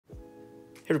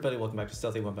Hey everybody, welcome back to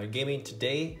Stealthy Wombat Gaming.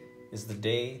 Today is the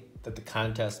day that the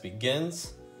contest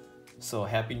begins. So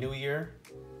happy new year.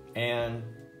 And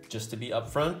just to be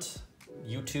upfront,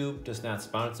 YouTube does not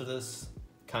sponsor this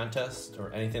contest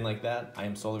or anything like that. I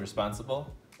am solely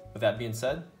responsible. With that being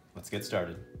said, let's get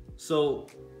started. So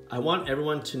I want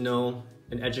everyone to know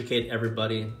and educate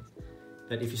everybody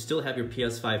that if you still have your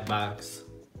PS5 box,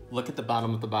 look at the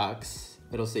bottom of the box.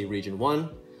 It'll say region 1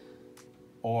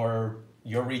 or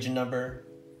your region number.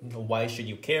 Why should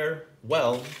you care?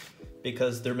 Well,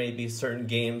 because there may be certain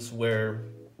games where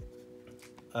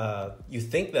you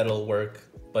think that it'll work,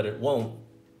 but it won't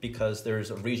because there's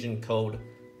a region code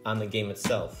on the game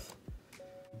itself.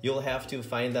 You'll have to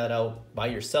find that out by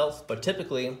yourself, but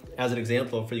typically, as an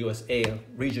example for the USA,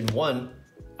 region 1,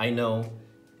 I know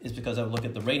is because I look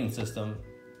at the rating system,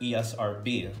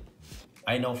 ESRB.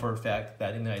 I know for a fact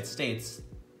that in the United States,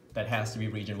 that has to be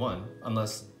region 1,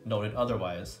 unless noted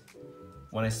otherwise.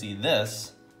 When I see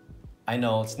this, I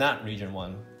know it's not region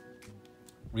 1.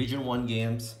 Region 1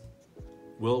 games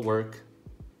will work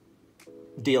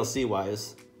DLC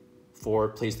wise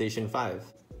for PlayStation 5.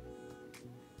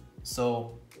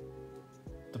 So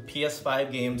the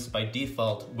PS5 games by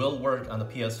default will work on the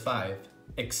PS5,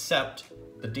 except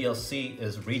the DLC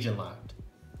is region locked.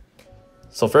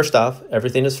 So first off,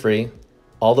 everything is free.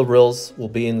 All the rules will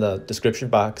be in the description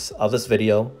box of this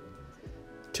video.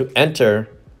 To enter,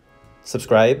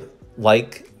 subscribe,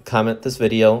 like, comment this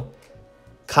video,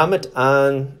 comment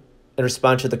on and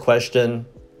respond to the question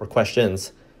or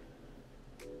questions.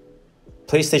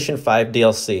 PlayStation 5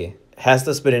 DLC, has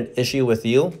this been an issue with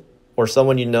you or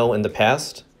someone you know in the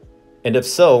past? And if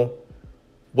so,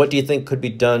 what do you think could be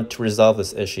done to resolve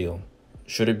this issue?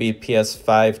 Should it be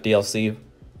PS5 DLC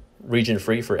region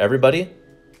free for everybody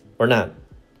or not?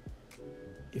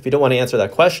 If you don't want to answer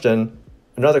that question,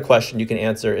 another question you can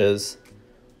answer is,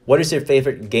 what is your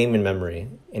favorite gaming memory?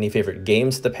 Any favorite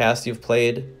games in the past you've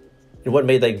played? And what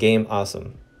made that game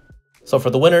awesome? So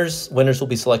for the winners will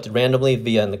be selected randomly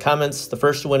via in the comments. The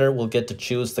first winner will get to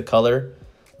choose the color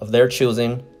of their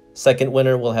choosing. Second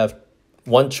winner will have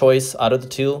one choice out of the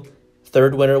two.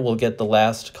 Third winner will get the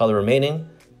last color remaining.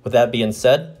 With that being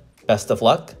said, best of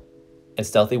luck, and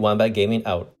Stealthy Wombat Gaming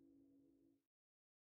out.